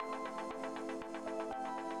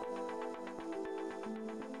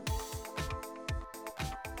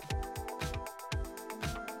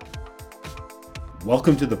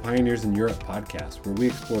Welcome to the Pioneers in Europe podcast, where we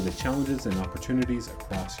explore the challenges and opportunities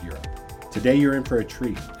across Europe. Today you're in for a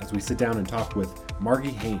treat as we sit down and talk with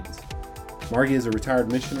Margie Haynes. Margie is a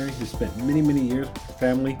retired missionary who spent many years with her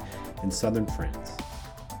family in southern France.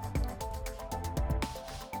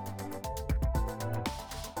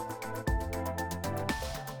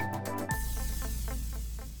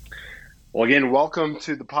 Well, again, welcome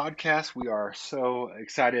to the podcast. We are so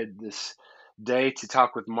excited this day to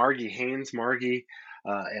talk with Margie Haynes. Margie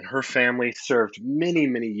and her family served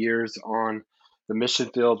many years on the mission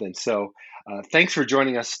field. And so thanks for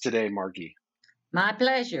joining us today, Margie. My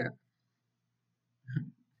pleasure.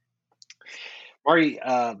 Margie,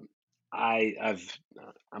 I'm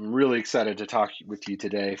really excited to talk with you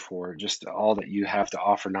today for just all that you have to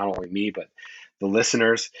offer, not only me, but the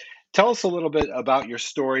listeners. Tell us a little bit about your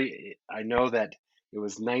story. I know that it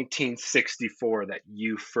was 1964 that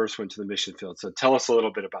you first went to the mission field. So tell us a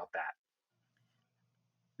little bit about that.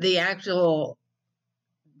 The actual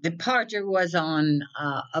departure was on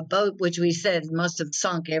a boat, which we said must have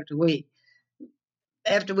sunk after we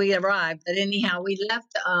arrived. But anyhow, we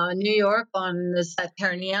left New York on the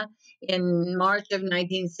Saturnia in March of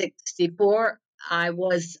 1964. I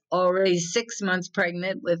was already 6 months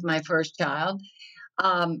pregnant with my first child.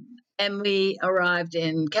 And we arrived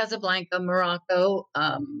in Casablanca, Morocco,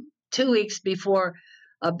 2 weeks before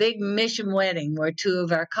a big mission wedding where two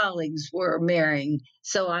of our colleagues were marrying.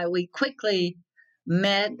 So we quickly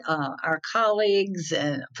met our colleagues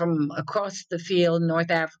from across the field, North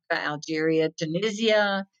Africa, Algeria,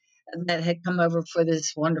 Tunisia, that had come over for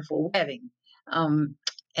this wonderful wedding. And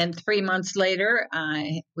 3 months later,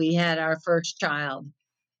 we had our first child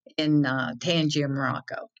in Tangier,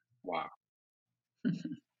 Morocco. Wow.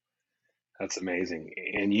 That's amazing.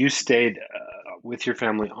 And you stayed with your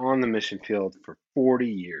family on the mission field for 40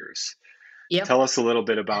 years. Yep. Tell us a little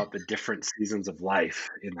bit about the different seasons of life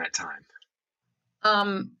in that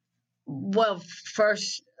time. Well,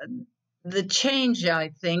 first, the change, I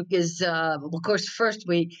think, is, of course, first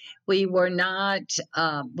we were not,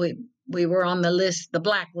 we were on the list, the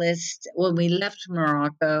blacklist, when we left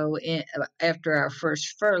Morocco after our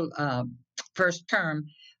first term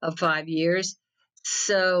of 5 years.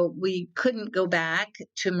 So we couldn't go back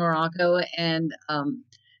to Morocco. And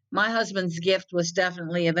my husband's gift was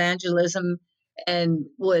definitely evangelism and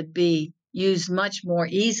would be used much more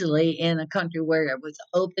easily in a country where it was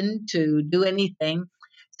open to do anything.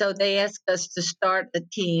 So they asked us to start a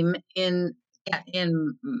team in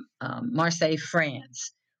Marseille,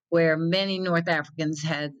 France, where many North Africans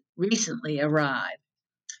had recently arrived.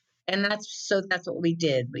 And that's what we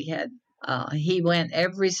did. We had he went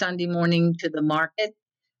every Sunday morning to the market.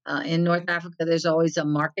 In North Africa, there's always a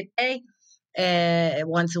market day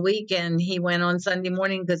once a week, and he went on Sunday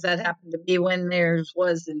morning because that happened to be when theirs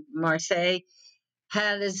was in Marseille.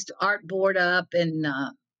 Had his art board up, and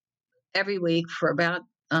every week for about,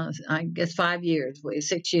 I guess, 5 years,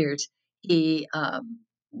 6 years, he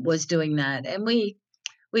was doing that. And we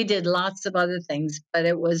did lots of other things, but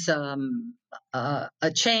it was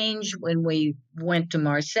a change when we went to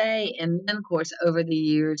Marseille. And then, of course, over the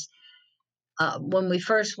years, when we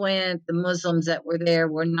first went, the Muslims that were there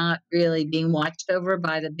were not really being watched over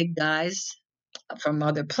by the big guys from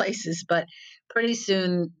other places. But pretty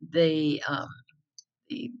soon, the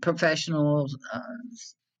professional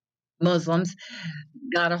Muslims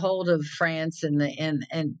got a hold of France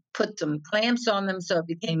and put some clamps on them, so it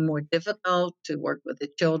became more difficult to work with the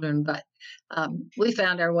children. But we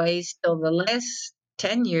found our ways till the last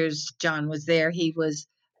 10 years John was there. He was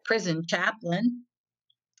prison chaplain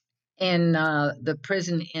in the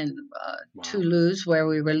prison in Toulouse, where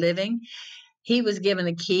we were living. He was given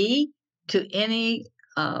a key to any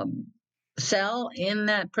cell in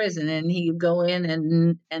that prison, and he would go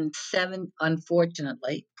in and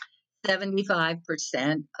unfortunately,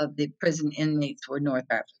 75% of the prison inmates were North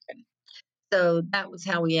African. So that was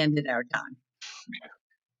how we ended our time.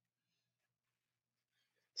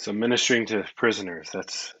 So ministering to prisoners,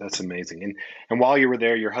 that's amazing. And while you were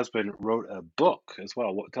there, your husband wrote a book as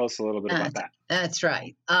well. Tell us a little bit about that. That's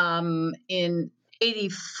right. In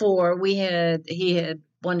 1984, he had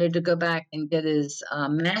wanted to go back and get his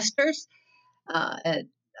master's at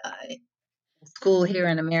school here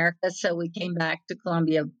in America. So we came back to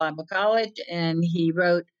Columbia Bible College, and he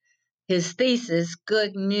wrote his thesis,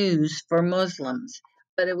 Good News for Muslims.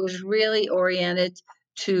 But it was really oriented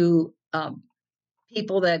to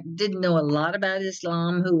people that didn't know a lot about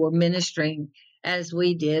Islam, who were ministering as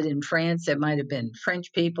we did in France. There might have been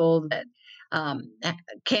French people that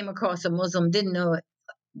came across a Muslim, didn't know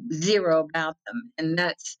zero about them. And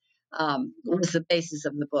that's was the basis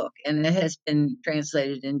of the book. And it has been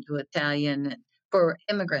translated into Italian, for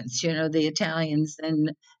immigrants, the Italians,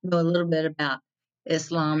 and know a little bit about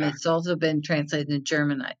Islam. Yeah, It's also been translated in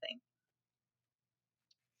German, I think.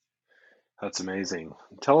 that's amazing.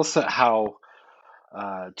 Tell us how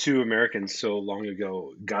two Americans so long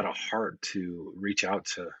ago got a heart to reach out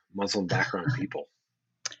to Muslim background people.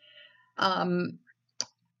 Um,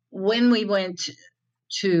 when we went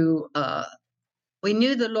to, we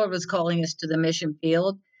knew the Lord was calling us to the mission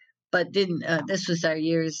field, but didn't. This was our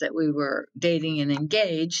years that we were dating and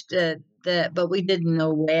engaged. But we didn't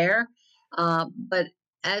know where. But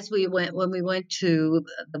as when we went to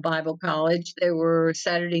the Bible college, there were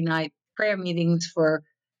Saturday night prayer meetings for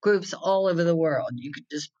groups all over the world. You could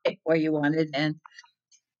just pick where you wanted, and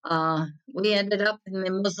we ended up in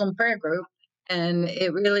the Muslim prayer group. And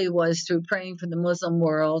it really was through praying for the Muslim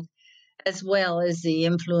world, as well as the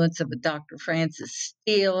influence of Dr. Francis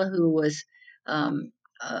Steele, who was um,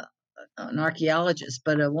 uh, an archaeologist,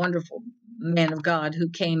 but a wonderful man of God who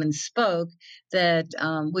came and spoke, that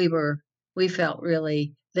we felt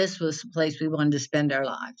really this was the place we wanted to spend our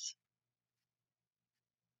lives.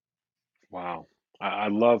 Wow. I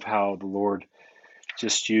love how the Lord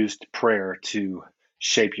just used prayer to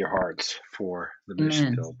shape your hearts for the mission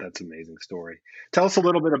Amen. field. That's an amazing story. Tell us a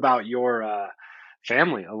little bit about your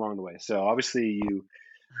family along the way. So obviously you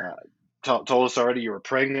uh, told us already you were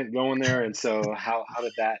pregnant going there, and so how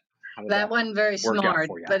did That that wasn't very work out smart,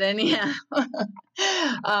 for you? but anyhow,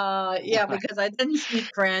 yeah, because I didn't speak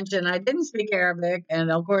French and I didn't speak Arabic,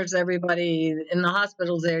 and of course everybody in the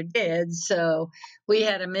hospitals there did. So we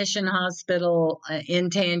had a mission hospital in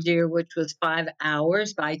Tangier, which was 5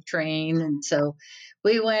 hours by train, and so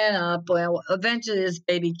we went up. Well, eventually this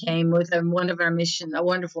baby came with one of our a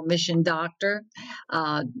wonderful mission doctor.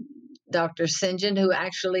 Uh, Dr. St. John, who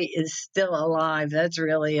actually is still alive. That's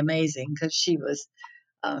really amazing because she was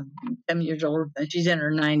 7 years older, but she's in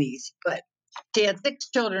her 90s. But she had 6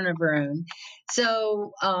 children of her own.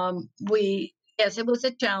 So yes, it was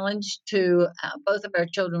a challenge to, both of our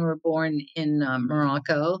children were born in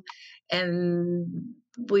Morocco. And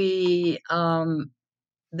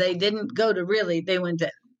they didn't go to they went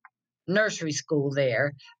to nursery school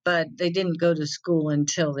there, but they didn't go to school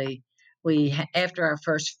until after our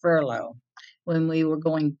first furlough, when we were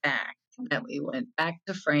going back. That we went back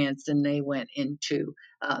to France and they went into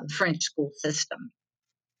the French school system.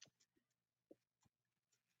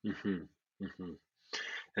 Hmm. Hmm.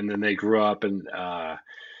 And then they grew up and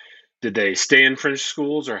did they stay in French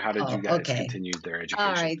schools, or how did you Oh, guys okay. continue their All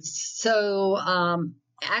education? right. So,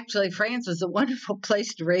 actually, France was a wonderful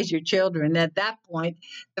place to raise your children. At that point,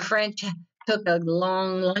 the French took a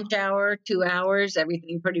long lunch hour, 2 hours.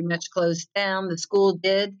 Everything pretty much closed down. The school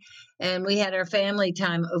did, and we had our family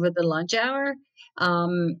time over the lunch hour.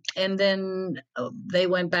 And then they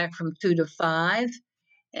went back from 2 to 5.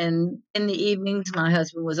 And in the evenings, my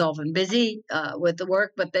husband was often busy with the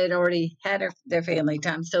work, but they'd already had their family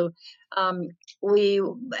time. So um, we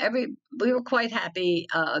we were quite happy.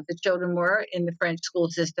 The children were in the French school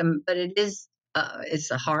system, but it's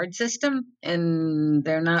a hard system, and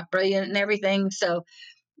they're not brilliant and everything. So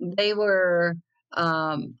they were.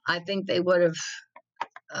 I think they would have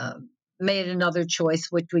uh, made another choice,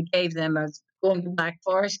 which we gave them, as going to Black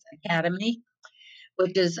Forest Academy,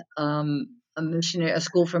 which is a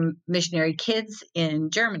school for missionary kids in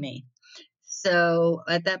Germany. So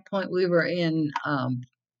at that point, we were in,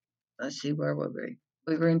 let's see, where were we?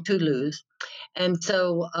 We were in Toulouse, and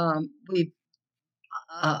so we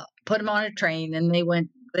put them on a train, and they went.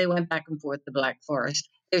 They went back and forth to Black Forest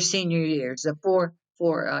their senior years, the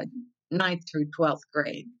for ninth through 12th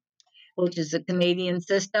grade, which is a Canadian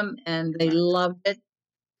system, and they loved it.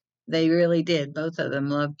 They really did. Both of them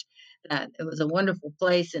loved that. It was a wonderful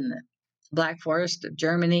place in the Black Forest of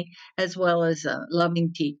Germany, as well as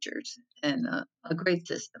loving teachers and a great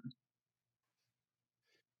system.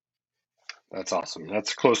 That's awesome.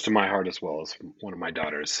 That's close to my heart as well, as one of my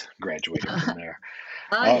daughters graduated from there.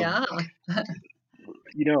 Oh, Um, yeah.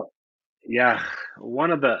 you know, yeah,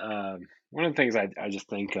 one of the things I just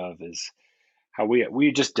think of is how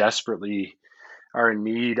we just desperately are in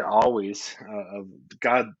need always of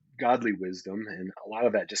godly wisdom, and a lot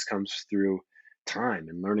of that just comes through time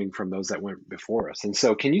and learning from those that went before us. And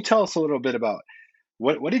so, can you tell us a little bit about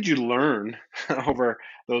what did you learn over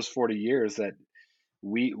those 40 years that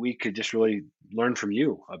we could just really learn from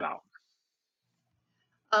you about?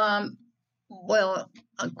 um, well,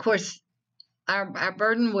 of course, our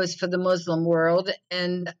burden was for the Muslim world,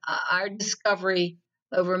 and our discovery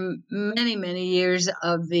over many, many years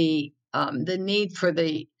of the need for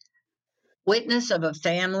the witness of a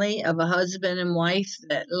family, of a husband and wife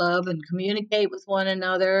that love and communicate with one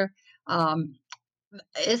another. Um,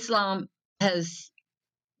 Islam has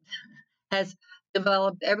has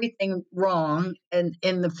developed everything wrong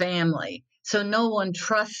in the family. So no one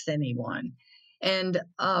trusts anyone. And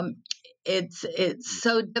it's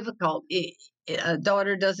so difficult. A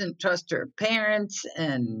daughter doesn't trust her parents,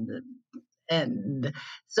 and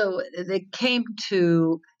so they came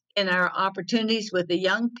to in our opportunities with the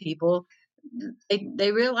young people,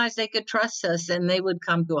 they realized they could trust us and they would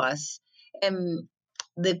come to us. And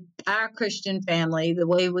our Christian family, the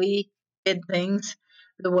way we did things,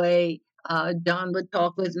 the way John would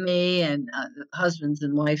talk with me, and husbands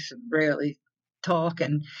and wives rarely talk,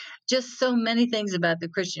 and just so many things about the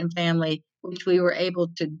Christian family, which we were able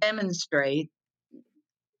to demonstrate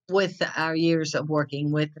with our years of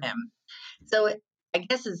working with them. So I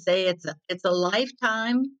guess to say it's a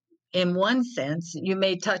lifetime in one sense. You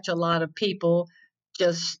may touch a lot of people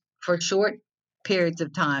just for short periods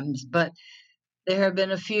of times, but there have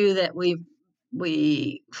been a few that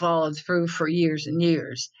we followed through for years and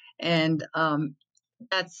years, and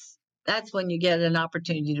that's when you get an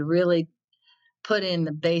opportunity to really put in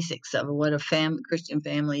the basics of what a Christian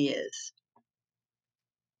family is.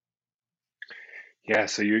 Yeah,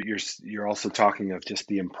 so you're also talking of just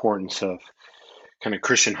the importance of kind of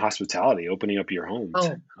Christian hospitality, opening up your homes,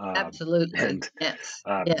 Oh, um, absolutely. and Yes, s-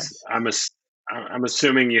 yes. I'm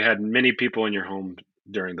assuming you had many people in your home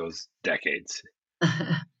during those decades.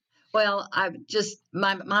 Well, I just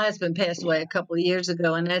my husband passed away a couple of years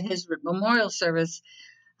ago, and at his memorial service,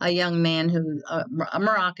 a young man who a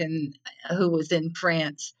Moroccan who was in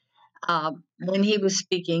France, when he was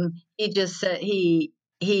speaking, he just said he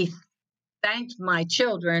thanked my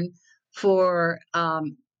children for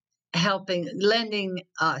helping, lending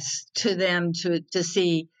us to them to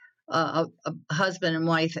see a husband and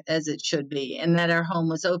wife as it should be, and that our home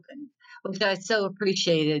was open, which I so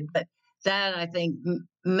appreciated. But that I think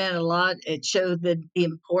meant a lot. It showed the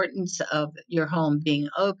importance of your home being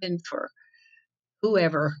open for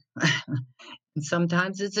whoever. And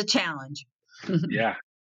sometimes it's a challenge. Yeah,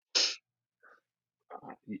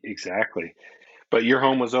 exactly. But your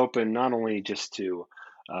home was open not only just to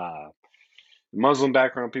uh, Muslim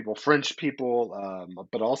background people, French people,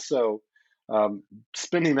 but also um,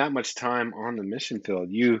 spending that much time on the mission field.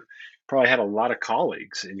 You probably had a lot of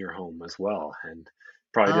colleagues in your home as well, and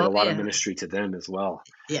probably did Oh a lot of yeah, ministry to them as well.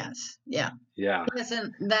 yes, yeah, Yeah. yes,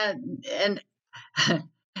 and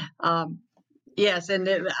um, yes, and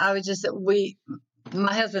I was just we.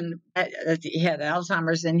 My husband he had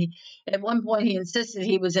Alzheimer's, and at one point he insisted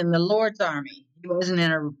he was in the Lord's Army. He wasn't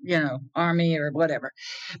in a army or whatever,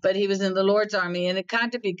 but he was in the Lord's Army, and it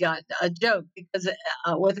kind of got a joke because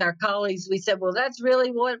with our colleagues we said, well, that's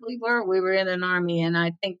really what we were. We were in an army, and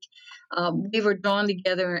I think we were drawn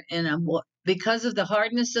together in a because of the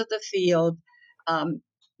hardness of the field. Um,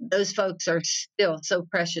 those folks are still so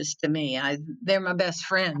precious to me. They're my best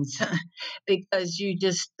friends because you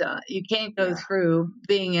just you can't go Yeah. through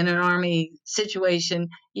being in an army situation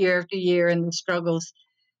year after year and the struggles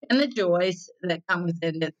and the joys that come with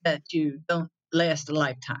it that you don't last a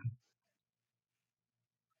lifetime.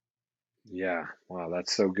 Yeah. Wow,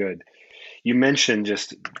 that's so good. You mentioned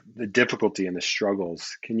just the difficulty and the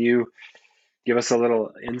struggles. Can you give us a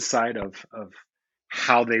little insight of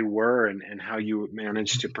how they were and how you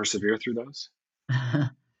managed to persevere through those?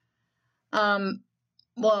 um,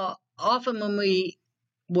 well, often when we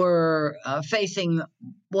were facing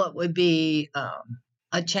what would be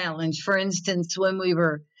a challenge, for instance, when we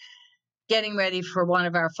were getting ready for one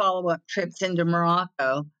of our follow up trips into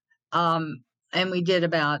Morocco. Um, and we did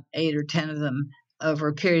about 8 or 10 of them over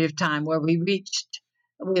a period of time where we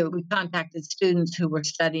contacted students who were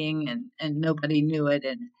studying and nobody knew it.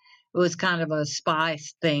 And it was kind of a spy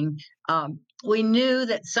thing. We knew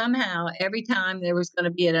that somehow every time there was going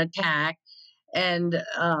to be an attack, and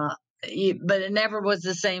but it never was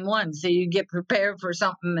the same one. So you get prepared for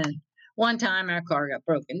something, and one time our car got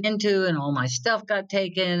broken into, and all my stuff got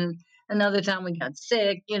taken. Another time we got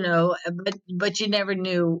sick, but you never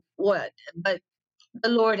knew what. But the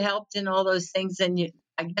Lord helped in all those things, and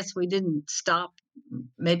I guess we didn't stop.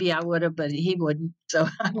 Maybe I would have, but He wouldn't. So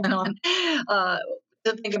I went on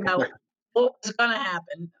to think about what was going to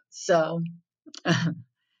happen. So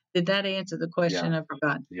did that answer the Yeah. question? I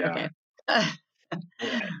forgot. Yeah. Okay.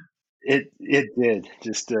 It did.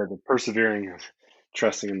 Just the persevering of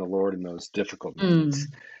trusting in the Lord in those difficult moments.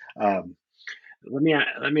 Mm. Um, let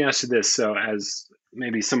me ask you this. So, as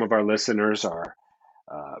maybe some of our listeners are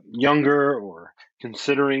younger or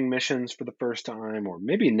considering missions for the first time, or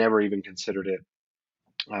maybe never even considered it,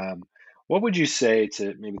 um, what would you say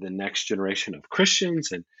to maybe the next generation of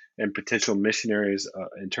Christians and potential missionaries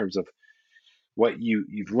in terms of what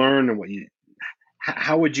you've learned and what you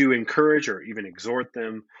how would you encourage or even exhort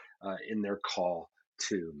them in their call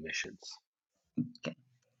to missions? Okay.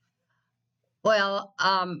 Well,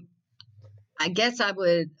 I guess I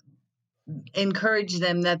would encourage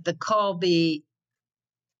them that the call be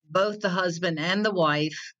both the husband and the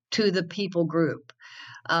wife to the people group.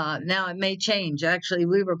 Now it may change. Actually,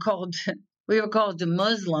 we were called to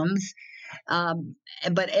Muslims, um,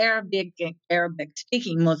 but Arabic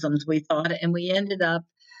speaking Muslims, we thought, and we ended up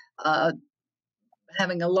uh,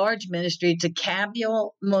 having a large ministry to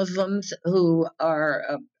Kabyle Muslims, who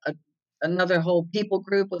are another whole people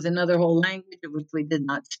group with another whole language which we did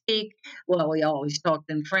not speak. Well, we always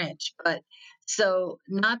talked in French, but so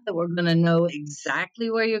not that we're going to know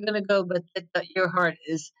exactly where you're going to go, but that your heart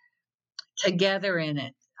is together in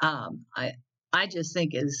it. I just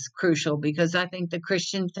think is crucial, because I think the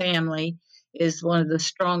Christian family is one of the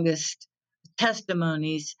strongest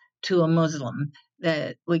testimonies to a Muslim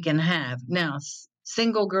that we can have. Now,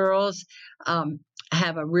 single girls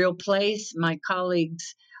have a real place. My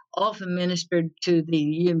colleagues often ministered to the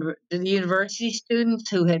university students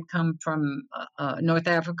who had come from North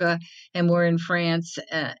Africa and were in France,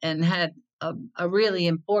 and had a really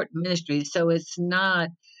important ministry. So it's not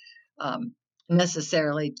um,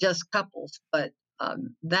 necessarily just couples, but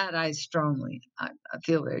that I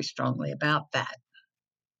feel very strongly about that.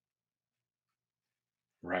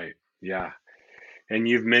 Right. Yeah. And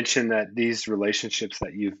you've mentioned that these relationships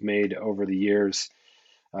that you've made over the years,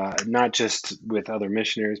 not just with other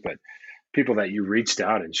missionaries, but people that you reached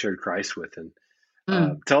out and shared Christ with. And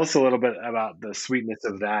Mm. tell us a little bit about the sweetness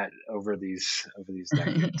of that over these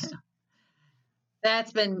decades. That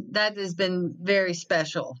has been very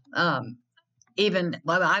special. Even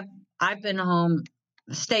well, I've been home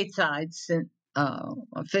stateside since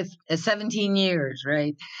 17 years,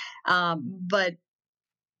 right? But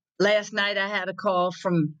last night I had a call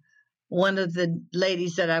from one of the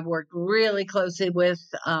ladies that I've worked really closely with,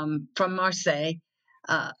 from Marseille,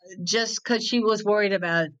 uh, just because she was worried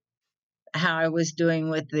about how I was doing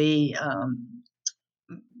with the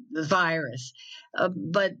virus.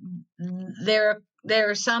 But there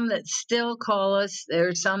are some that still call us. There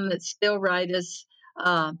are some that still write us.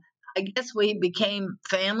 Uh, I guess we became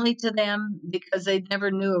family to them because they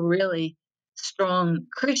never knew a really strong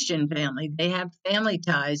Christian family. They have family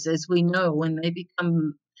ties, as we know. When they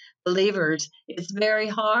become believers, it's very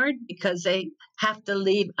hard because they have to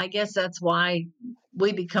leave. I guess that's why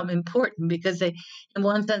we become important, because they, in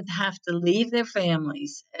one sense, have to leave their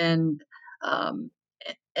families, um,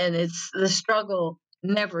 and it's the struggle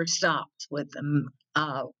never stopped with them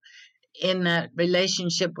in that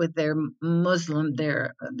relationship with their Muslim,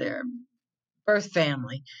 their birth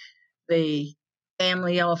family. The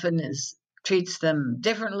family often treats them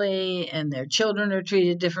differently, and their children are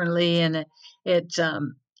treated differently, and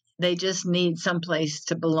they just need some place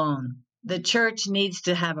to belong. The church needs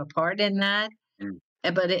to have a part in that, Mm.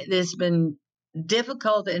 but it has been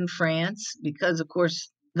difficult in France because, of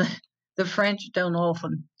course, the French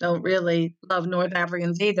don't really love North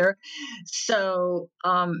Africans either. So,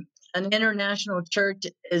 an international church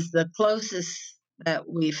is the closest that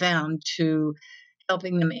we found to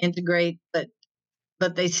helping them integrate, but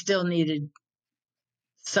they still needed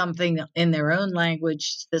something in their own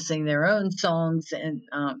language to sing their own songs, and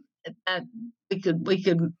that we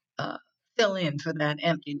could fill in for that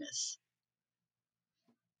emptiness.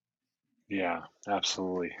 Yeah,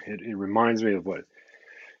 absolutely. It reminds me of what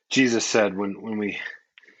Jesus said when we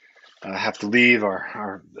have to leave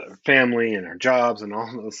our family and our jobs and all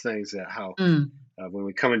those things, that how Mm, when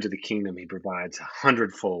we come into the kingdom, he provides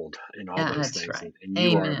 100-fold in all yeah, those that's things. right. And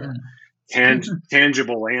you are the Amen.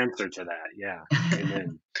 tangible answer to that. Yeah.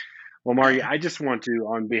 Amen. Well, Margie, I just want to,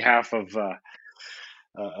 on behalf of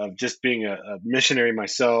just being a missionary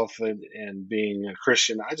myself, and being a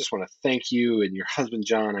Christian, I just want to thank you and your husband,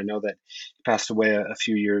 John. I know that he passed away a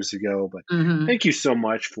few years ago, but Hmm. thank you so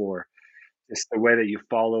much for just the way that you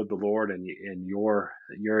followed the Lord, and your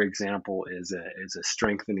example is a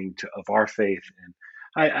strengthening of our faith. And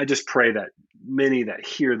I just pray that many that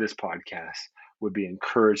hear this podcast would be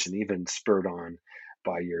encouraged and even spurred on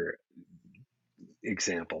by your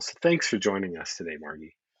example. So thanks for joining us today,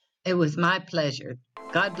 Margie. It was my pleasure.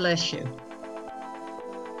 God bless you.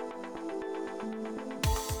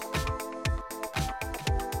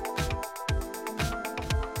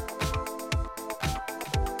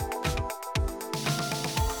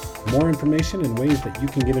 For more information and ways that you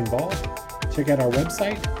can get involved, check out our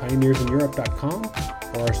website, pioneersineurope.com,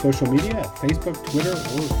 or our social media at Facebook, Twitter, or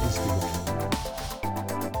Instagram.